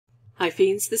Hi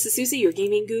Fiends, this is Susie, your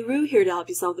gaming guru, here to help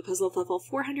you solve the puzzle of level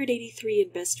 483 in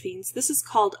Best Fiends. This is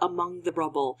called Among the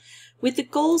Rubble, with the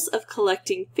goals of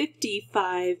collecting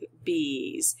 55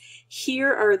 bees.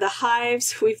 Here are the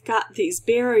hives. We've got these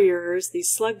barriers,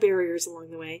 these slug barriers along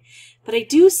the way, but I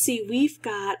do see we've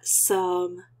got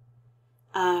some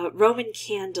Roman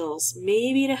candles,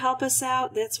 maybe to help us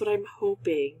out. That's what I'm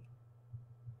hoping.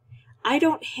 I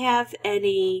don't have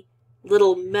any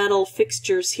little metal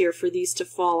fixtures here for these to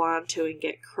fall onto and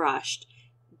get crushed.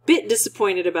 Bit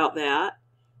disappointed about that.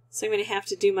 So I'm going to have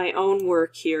to do my own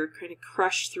work here, kind of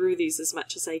crush through these as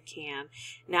much as I can.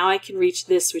 Now I can reach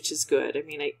this, which is good. I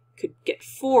mean, I could get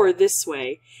 4 this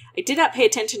way. I did not pay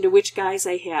attention to which guys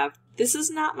I have. This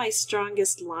is not my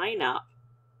strongest lineup.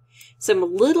 So I'm a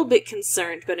little bit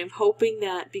concerned, but I'm hoping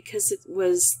that because it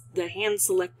was the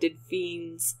hand-selected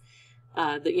fiends,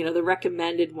 the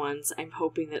recommended ones, I'm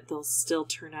hoping that they'll still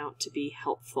turn out to be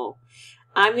helpful.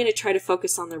 I'm going to try to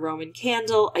focus on the Roman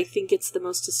candle. I think it's the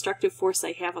most destructive force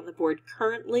I have on the board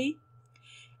currently,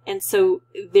 and so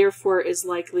therefore is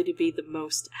likely to be the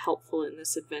most helpful in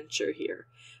this adventure here.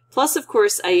 Plus, of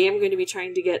course, I am going to be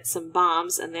trying to get some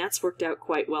bombs, and that's worked out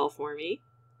quite well for me.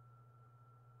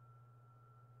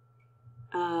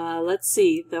 Let's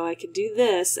see, though I can do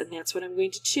this, and that's what I'm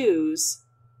going to choose.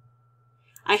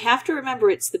 I have to remember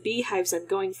it's the beehives I'm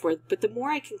going for, but the more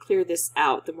I can clear this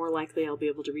out, the more likely I'll be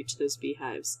able to reach those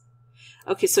beehives.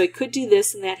 Okay, so I could do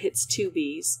this, and that hits 2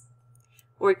 bees.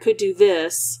 Or I could do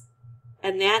this,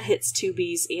 and that hits 2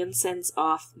 bees and sends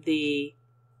off the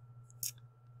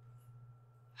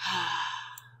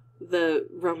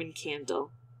Roman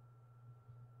candle.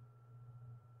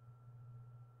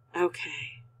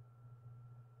 Okay.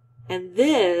 And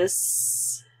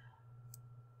this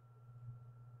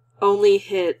only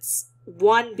hits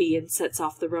 1 bee and sets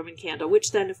off the Roman candle,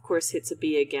 which then, of course, hits a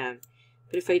bee again.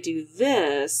 But if I do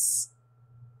this,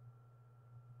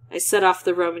 I set off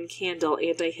the Roman candle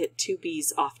and I hit 2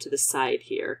 bees off to the side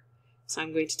here. So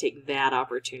I'm going to take that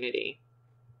opportunity.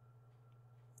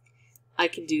 I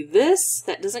can do this.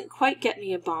 That doesn't quite get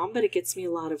me a bomb, but it gets me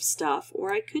a lot of stuff.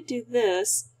 Or I could do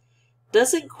this.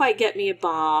 Doesn't quite get me a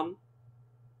bomb,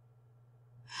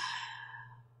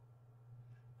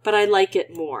 but I like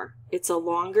it more. It's a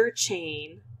longer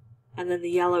chain, and then the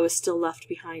yellow is still left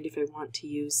behind if I want to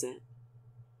use it,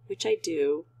 which I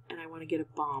do, and I want to get a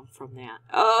bomb from that.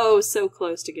 Oh, so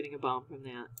close to getting a bomb from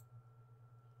that.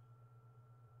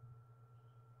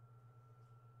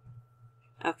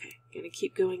 Okay, going to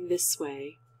keep going this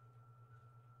way.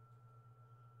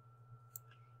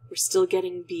 We're still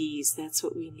getting bees. That's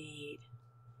what we need.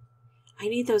 I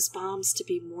need those bombs to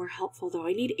be more helpful, though.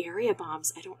 I need area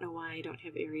bombs. I don't know why I don't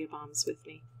have area bombs with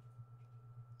me.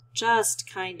 Just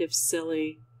kind of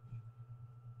silly.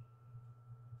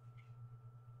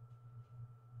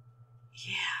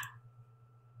 Yeah.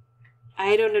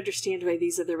 I don't understand why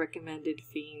these are the recommended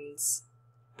fiends.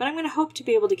 But I'm going to hope to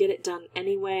be able to get it done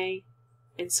anyway,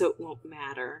 and so it won't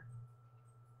matter.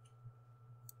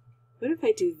 What if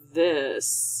I do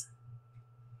this?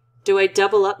 Do I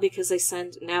double up because I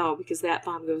send... No, because that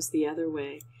bomb goes the other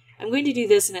way. I'm going to do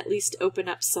this and at least open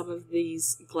up some of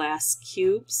these glass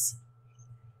cubes.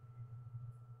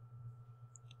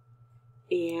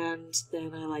 And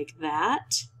then I like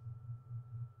that.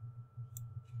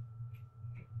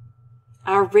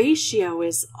 Our ratio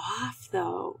is off,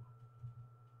 though.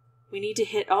 We need to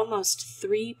hit almost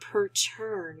 3 per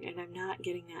turn, and I'm not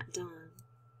getting that done.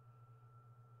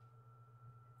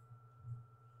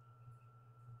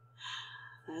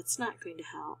 That's not going to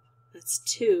help. That's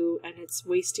 2, and it's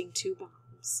wasting 2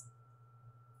 bombs.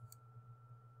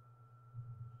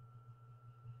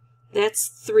 That's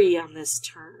 3 on this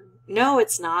turn. No,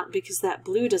 it's not, because that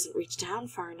blue doesn't reach down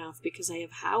far enough because I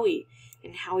have Howie,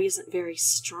 and Howie isn't very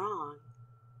strong.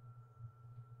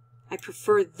 I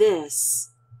prefer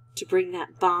this to bring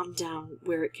that bomb down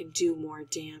where it can do more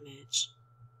damage,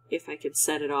 if I can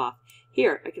set it off.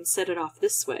 Here, I can set it off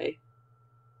this way,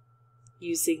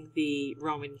 using the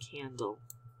Roman candle.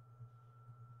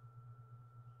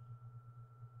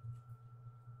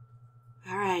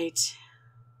 All right.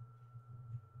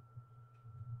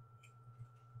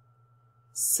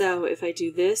 So if I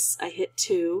do this, I hit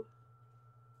 2.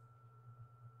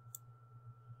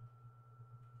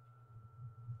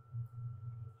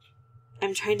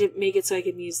 I'm trying to make it so I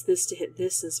can use this to hit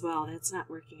this as well. That's not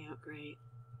working out great.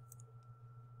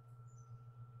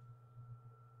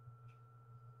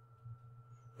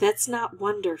 That's not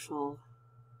wonderful.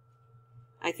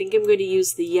 I think I'm going to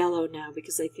use the yellow now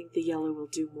because I think the yellow will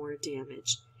do more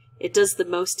damage. It does the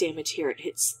most damage here. It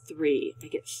hits 3. I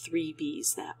get 3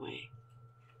 bees that way.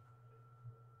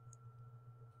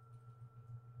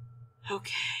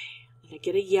 Okay, and I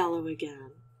get a yellow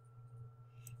again.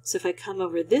 So if I come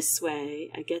over this way,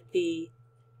 I get the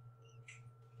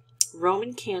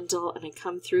Roman candle, and I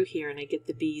come through here and I get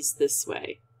the bees this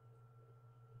way.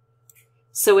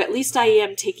 So at least I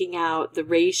am taking out the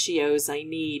ratios I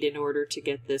need in order to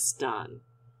get this done.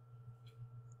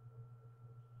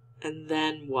 And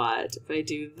then what? If I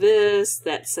do this,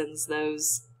 that sends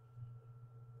those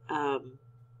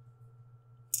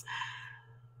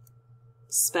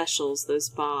specials, those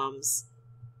bombs,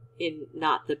 in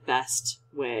not the best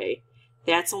way.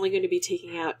 That's only going to be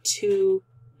taking out 2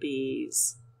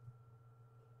 bees.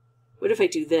 What if I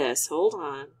do this? Hold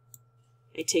on.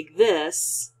 I take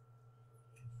this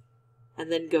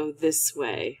and then go this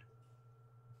way.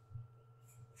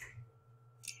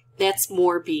 That's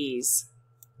more bees,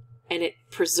 and it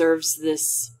preserves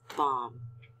this bomb.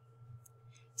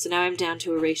 So now I'm down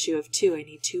to a ratio of 2. I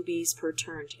need 2 bees per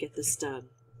turn to get this done.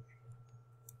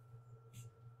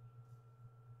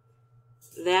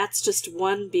 That's just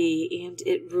 1 bee, and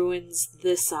it ruins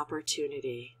this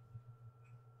opportunity.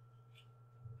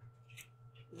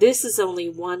 This is only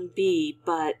 1 bee,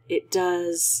 but it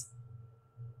does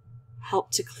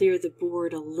help to clear the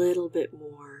board a little bit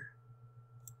more.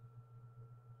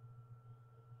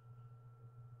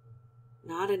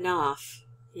 Not enough.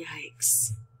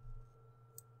 Yikes.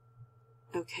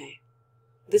 Okay.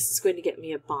 This is going to get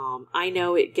me a bomb. I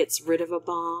know it gets rid of a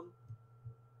bomb,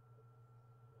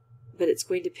 but it's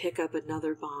going to pick up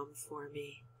another bomb for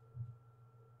me.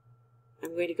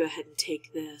 I'm going to go ahead and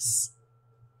take this.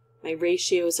 My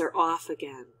ratios are off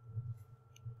again.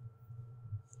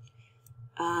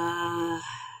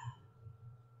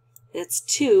 That's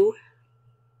 2.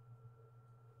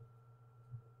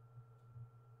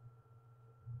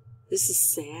 This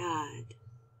is sad.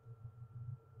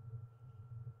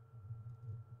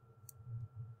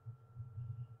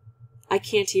 I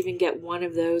can't even get one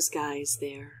of those guys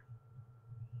there.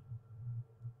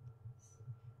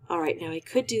 Alright, now I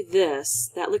could do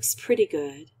this. That looks pretty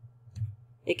good.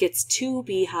 It gets 2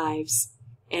 beehives,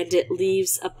 and it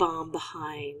leaves a bomb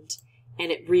behind,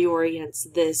 and it reorients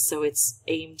this so it's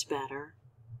aimed better.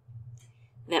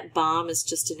 That bomb is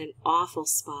just in an awful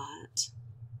spot.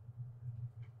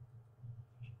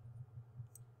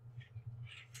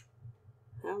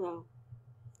 Hello.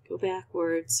 Go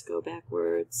backwards, go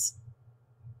backwards.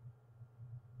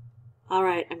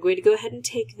 Alright, I'm going to go ahead and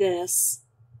take this,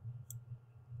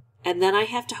 and then I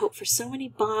have to hope for so many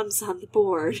bombs on the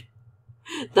board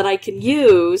that I can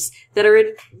use that are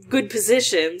in good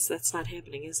positions. That's not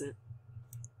happening, is it?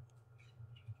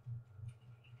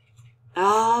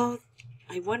 Oh,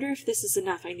 I wonder if this is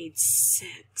enough. I need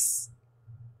 6.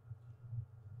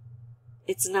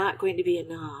 It's not going to be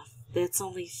enough. That's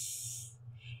only...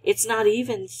 It's not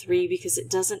even 3 because it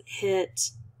doesn't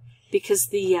hit... Because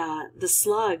the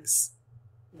slugs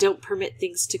don't permit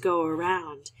things to go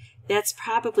around. That's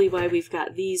probably why we've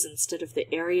got these instead of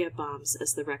the area bombs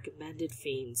as the recommended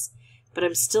fiends. But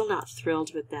I'm still not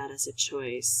thrilled with that as a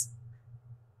choice.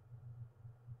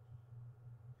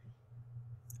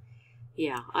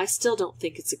 Yeah, I still don't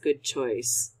think it's a good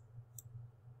choice.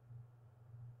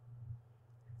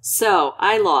 So,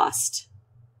 I lost.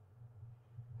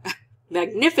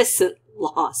 Magnificent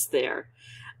loss there.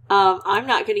 I'm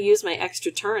not going to use my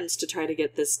extra turns to try to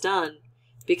get this done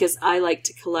because I like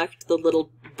to collect the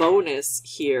little bonus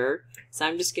here. So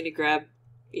I'm just going to grab,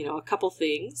 a couple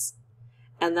things.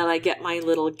 And then I get my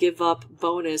little give up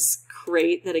bonus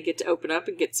crate that I get to open up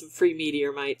and get some free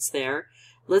meteor mites there.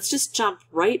 Let's just jump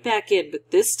right back in,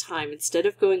 but this time, instead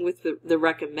of going with the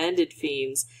recommended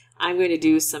fiends, I'm going to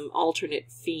do some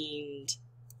alternate fiend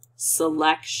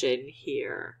selection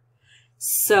here.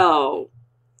 So,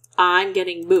 I'm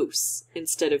getting Moose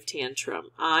instead of Tantrum.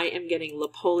 I am getting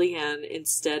Napoleon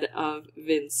instead of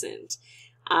Vincent.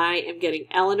 I am getting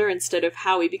Eleanor instead of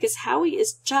Howie, because Howie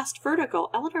is just vertical.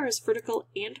 Eleanor is vertical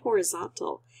and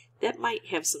horizontal. That might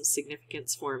have some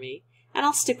significance for me. And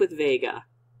I'll stick with Vega.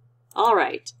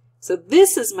 Alright, so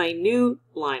this is my new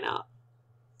lineup.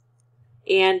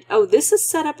 And, oh, this is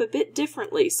set up a bit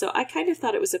differently, so I kind of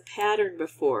thought it was a pattern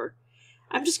before.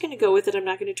 I'm just going to go with it. I'm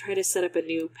not going to try to set up a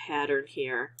new pattern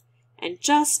here. And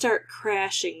just start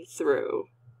crashing through.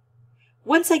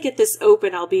 Once I get this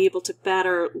open, I'll be able to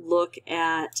better look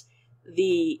at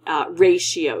the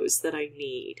ratios that I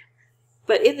need.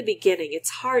 But in the beginning, it's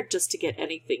hard just to get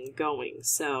anything going,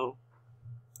 so...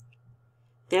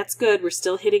 That's good. We're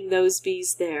still hitting those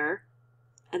bees there.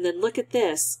 And then look at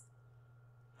this.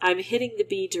 I'm hitting the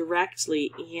bee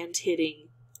directly and hitting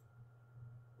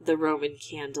the Roman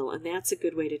candle, and that's a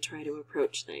good way to try to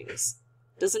approach things.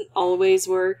 Doesn't always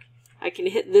work. I can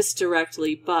hit this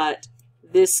directly, but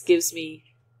this gives me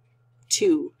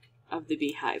 2 of the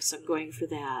beehives, so I'm going for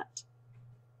that.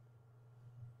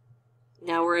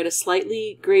 Now we're at a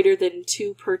slightly greater than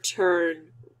 2 per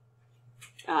turn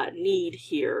need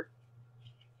here.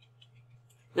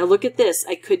 Now look at this.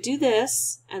 I could do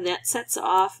this, and that sets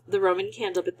off the Roman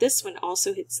candle, but this one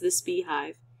also hits this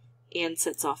beehive and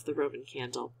sets off the Roman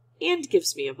candle and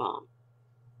gives me a bomb.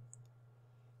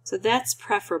 So that's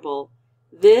preferable.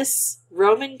 This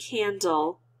Roman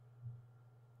candle,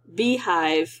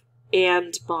 beehive,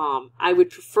 and bomb. I would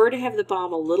prefer to have the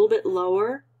bomb a little bit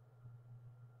lower,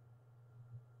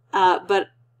 but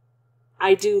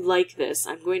I do like this.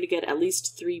 I'm going to get at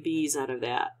least 3 bees out of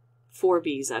that. 4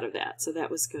 bees out of that, so that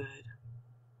was good.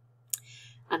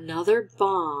 Another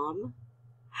bomb.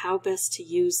 How best to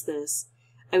use this?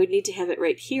 I would need to have it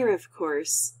right here, of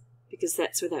course, because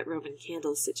that's where that Roman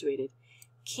candle is situated.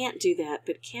 Can't do that,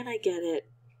 but can I get it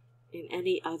in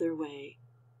any other way?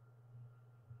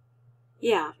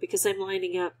 Yeah, because I'm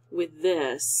lining up with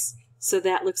this, so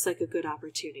that looks like a good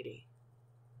opportunity.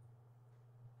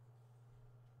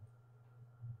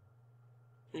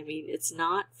 I mean, it's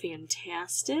not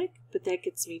fantastic, but that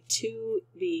gets me 2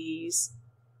 bees.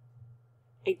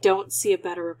 I don't see a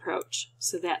better approach,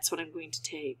 so that's what I'm going to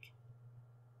take.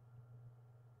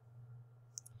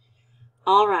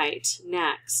 All right,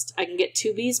 next. I can get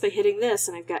 2 bees by hitting this,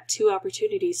 and I've got 2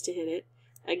 opportunities to hit it.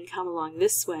 I can come along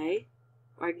this way,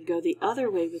 or I can go the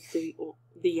other way with the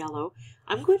yellow.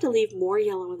 I'm going to leave more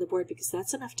yellow on the board because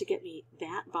that's enough to get me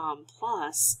that bomb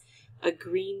plus a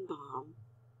green bomb.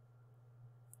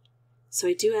 So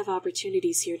I do have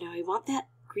opportunities here. Now I want that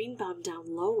green bomb down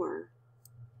lower.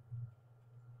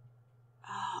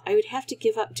 I would have to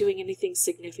give up doing anything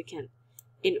significant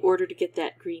in order to get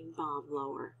that green bomb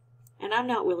lower. And I'm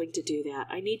not willing to do that.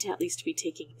 I need to at least be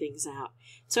taking things out.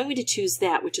 So I'm going to choose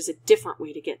that, which is a different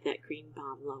way to get that green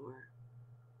bomb lower.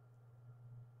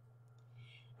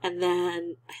 And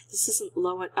then, this isn't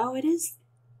low enough. Oh, it is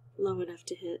low enough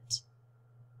to hit.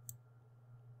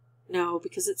 No,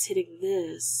 because it's hitting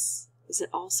this. Is it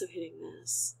also hitting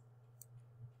this?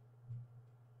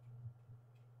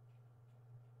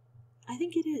 I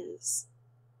think it is.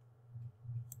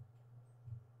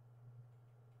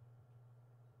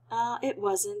 It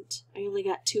wasn't. I only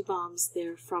got 2 bombs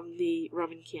there from the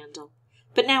Roman candle.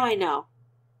 But now I know.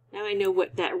 Now I know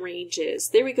what that range is.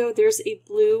 There we go. There's a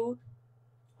blue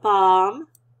bomb.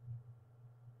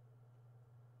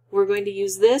 We're going to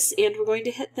use this, and we're going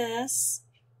to hit this.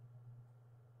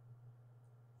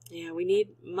 Yeah, we need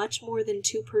much more than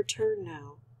 2 per turn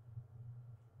now.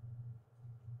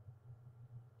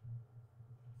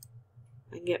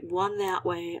 I can get 1 that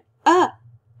way.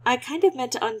 I kind of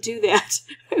meant to undo that.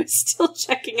 I was still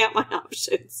checking out my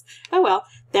options. Oh well,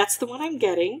 that's the one I'm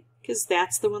getting, because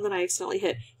that's the one that I accidentally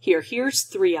hit. Here's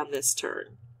 3 on this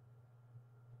turn.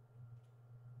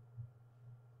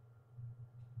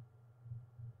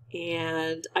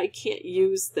 And I can't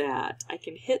use that. I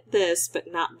can hit this,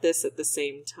 but not this at the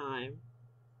same time.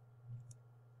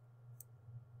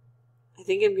 I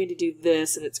think I'm going to do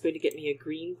this, and it's going to get me a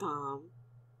green bomb.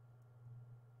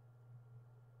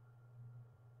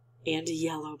 And a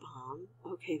yellow bomb.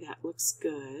 Okay, that looks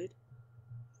good.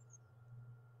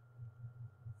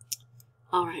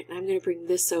 Alright, I'm going to bring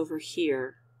this over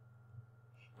here.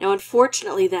 Now,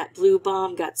 unfortunately, that blue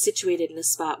bomb got situated in a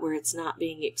spot where it's not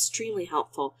being extremely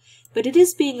helpful, but it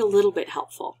is being a little bit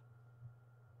helpful.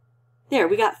 There,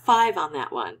 we got 5 on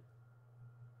that one.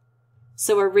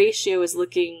 So our ratio is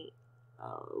looking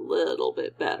a little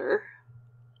bit better.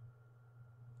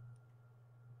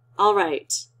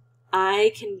 Alright,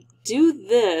 I can do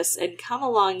this and come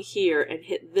along here and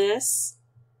hit this.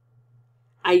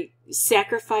 I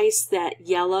sacrifice that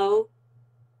yellow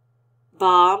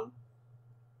bomb,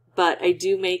 but I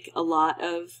do make a lot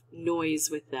of noise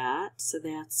with that, so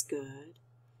that's good.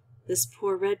 This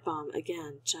poor red bomb,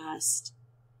 again, just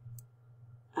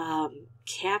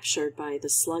captured by the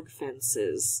slug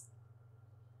fences.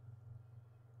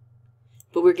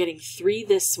 But we're getting 3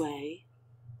 this way.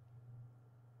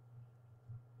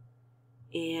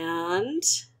 And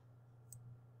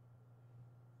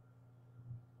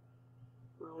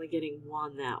we're only getting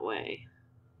 1 that way.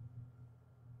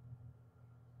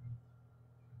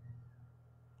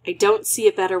 I don't see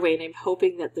a better way, and I'm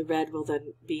hoping that the red will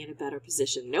then be in a better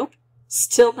position. Nope,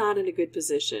 still not in a good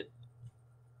position.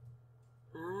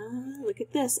 Look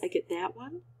at this. I get that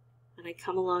one, and I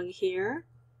come along here.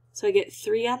 So I get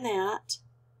 3 on that.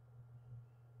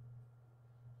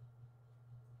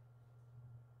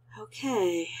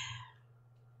 Okay.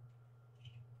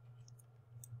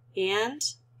 And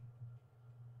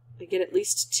I get at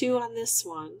least 2 on this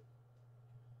one.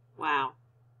 Wow.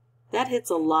 That hits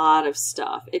a lot of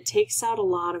stuff. It takes out a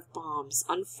lot of bombs,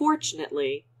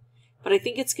 unfortunately. But I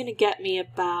think it's going to get me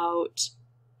about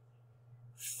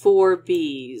 4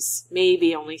 Bs.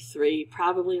 Maybe only 3.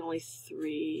 Probably only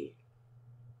 3.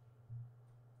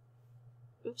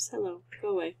 Oops, hello. Go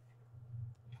away.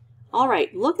 All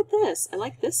right, look at this. I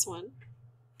like this one.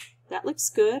 That looks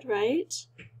good, right?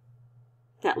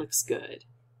 That looks good.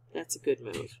 That's a good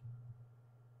move.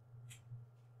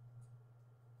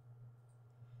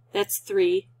 That's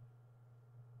 3.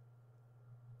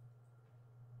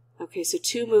 Okay, so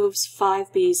 2 moves,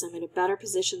 5 Bs. I'm in a better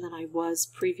position than I was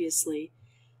previously.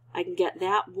 I can get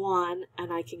that 1,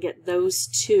 and I can get those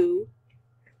 2,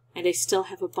 and I still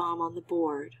have a bomb on the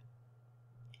board.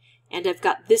 And I've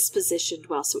got this positioned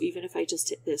well, so even if I just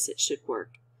hit this, it should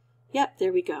work. Yep,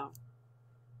 there we go.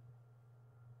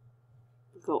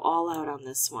 Go all out on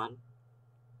this one.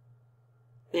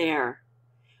 There.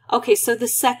 Okay, so the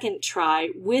second try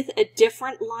with a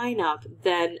different lineup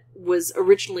than was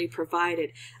originally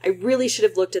provided. I really should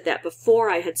have looked at that before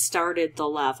I had started the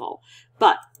level.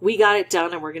 But we got it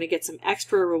done, and we're going to get some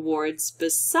extra rewards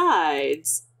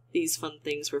besides these fun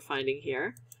things we're finding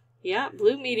here. Yeah,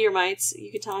 blue meteorites.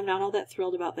 You can tell I'm not all that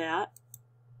thrilled about that.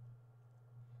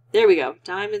 There we go.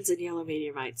 Diamonds and yellow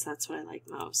meteorites. That's what I like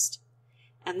most.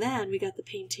 And then we got the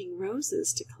painting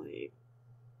roses to claim.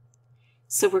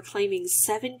 So we're claiming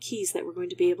 7 keys that we're going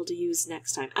to be able to use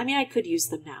next time. I mean, I could use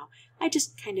them now. I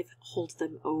just kind of hold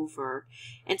them over.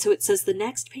 And so it says the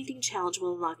next painting challenge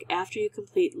will unlock after you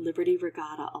complete Liberty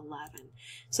Regatta 11.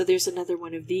 So there's another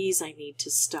one of these I need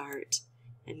to start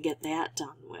and get that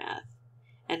done with.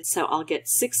 And so I'll get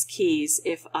 6 keys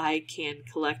if I can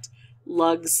collect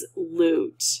Lug's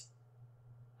loot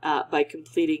by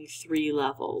completing 3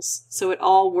 levels. So it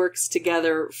all works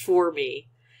together for me.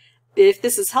 If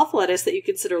this is helpful, I'd ask that you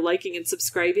consider liking and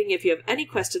subscribing. If you have any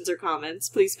questions or comments,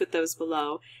 please put those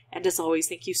below. And as always,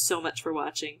 thank you so much for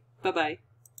watching. Bye-bye.